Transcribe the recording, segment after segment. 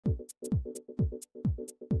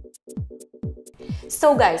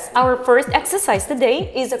So guys, our first exercise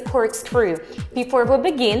today is a corkscrew. Before we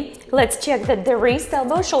begin, let's check that the raised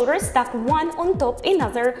elbow shoulders stack one on top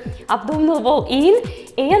another, abdominal wall in,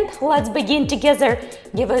 and let's begin together.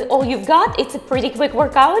 Give it all you've got. It's a pretty quick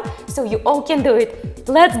workout, so you all can do it.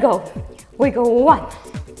 Let's go. We go 1,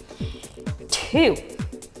 2,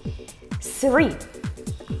 3,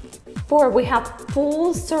 4. We have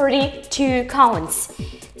full 32 counts.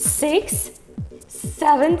 6,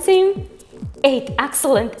 17, 8.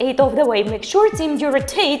 Excellent. 8 of the way. Make sure, team, you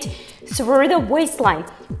rotate through the waistline.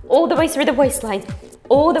 All the way through the waistline.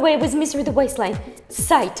 All the way with me through the waistline.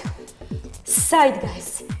 Side. Side,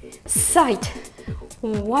 guys. Side.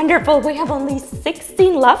 Wonderful. We have only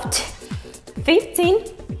 16 left. 15,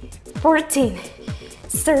 14,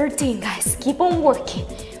 13, guys. Keep on working.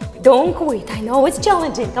 Don't quit. I know it's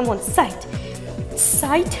challenging. Come on. Side.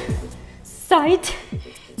 Side. Side.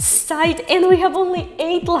 Side, and we have only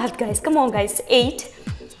 8 left, guys. Come on, guys. 8,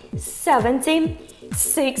 17,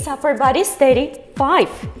 6, upper body steady. 5,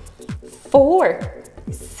 4,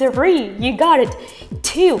 3, you got it.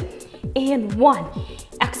 2 and 1.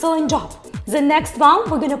 Excellent job. The next one,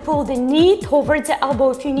 we're gonna pull the knee towards the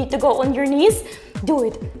elbow. If you need to go on your knees, do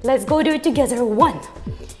it. Let's go do it together. 1,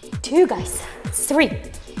 2, guys. 3,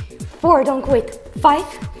 4, don't quit. 5,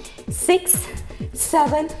 6,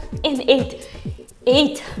 7, and 8.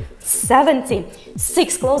 8, 17,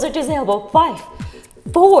 6, closer to the elbow. 5,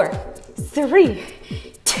 4, 3,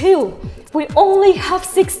 2. We only have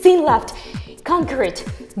 16 left. Conquer it.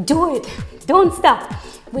 Do it. Don't stop.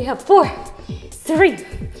 We have 4, 3,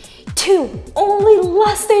 2. Only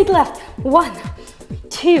last 8 left. 1,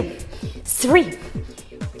 2, 3,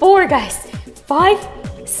 4, guys. 5,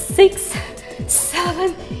 6,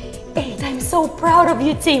 7, 8. I'm so proud of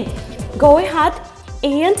you, team. Go ahead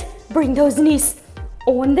and bring those knees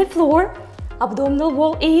on the floor, abdominal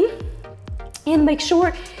wall in, and make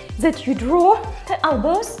sure that you draw the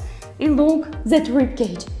elbows along that rib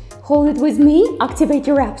cage. Hold it with me, activate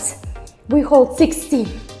your abs. We hold 16,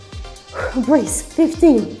 breathe,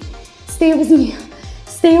 15, stay with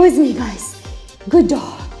me guys, good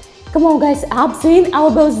job. Come on guys, abs in,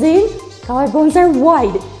 elbows in, collarbones are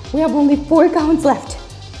wide. We have only 4 counts left,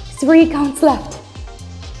 3 counts left,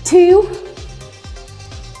 2,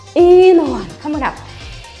 and 1, come on up.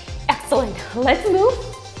 Excellent. Let's move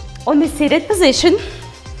on the seated position.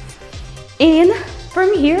 And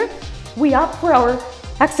from here, we up for our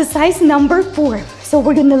exercise number 4. So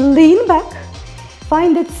we're gonna lean back,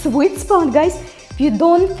 find that sweet spot, guys. If you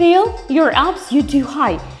don't feel your abs, you're too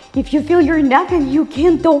high. If you feel your neck and you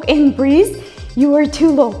can't talk and breathe, you are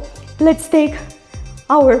too low. Let's take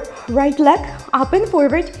our right leg up and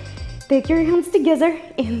forward. Take your hands together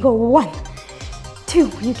and go 1,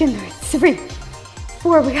 2, you can do it, 3,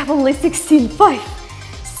 4, we have only 16, 5,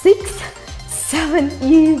 6, 7,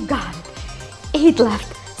 you got it. 8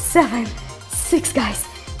 left, 7, 6, guys,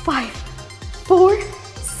 5, 4,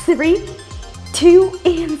 3, 2,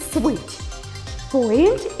 and switch.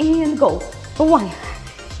 Point and go. 1,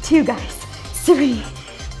 2, guys, 3,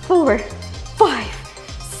 4, 5,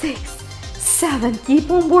 6, 7. Keep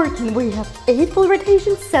on working. We have 8 full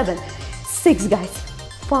rotations, 7, 6, guys,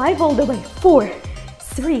 5 all the way, 4,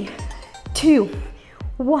 3, 2,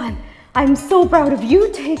 1. I'm so proud of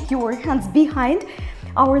you. Take your hands behind.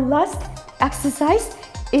 Our last exercise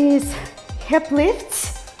is hip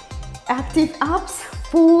lifts, active abs,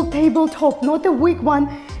 full tabletop, not a weak one,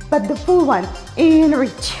 but the full one. In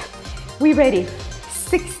reach. We ready?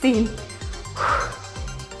 16,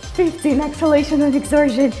 15, exhalation and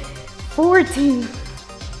exertion, 14,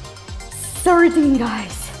 13,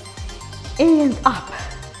 guys, and up.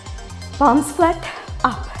 Palms flat,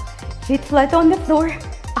 up. Feet flat on the floor,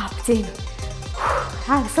 up, team.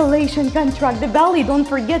 Exhalation, contract the belly. Don't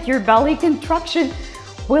forget, your belly contraction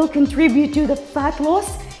will contribute to the fat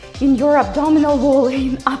loss in your abdominal wall.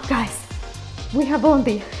 And up, guys. We have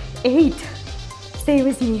only 8. Stay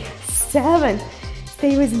with me. 7.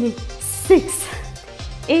 Stay with me. 6.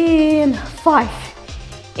 And 5.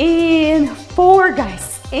 And 4,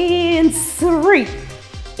 guys. And 3.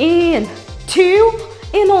 And 2.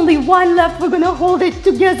 And only 1 left. We're gonna hold it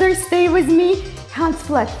together. Stay with me. Hands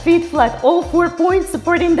flat, feet flat, all 4 points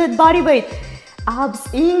supporting that body weight.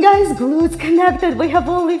 Abs in, guys, glutes connected. We have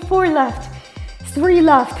only 4 left, 3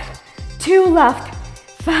 left, 2 left.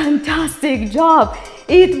 Fantastic job.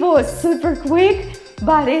 It was super quick,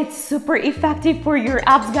 but it's super effective for your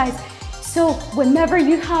abs, guys. So whenever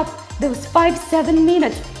you have those 5-7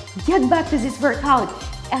 minutes, get back to this workout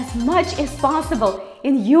as much as possible,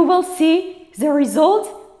 and you will see the results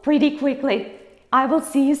pretty quickly. I will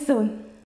see you soon.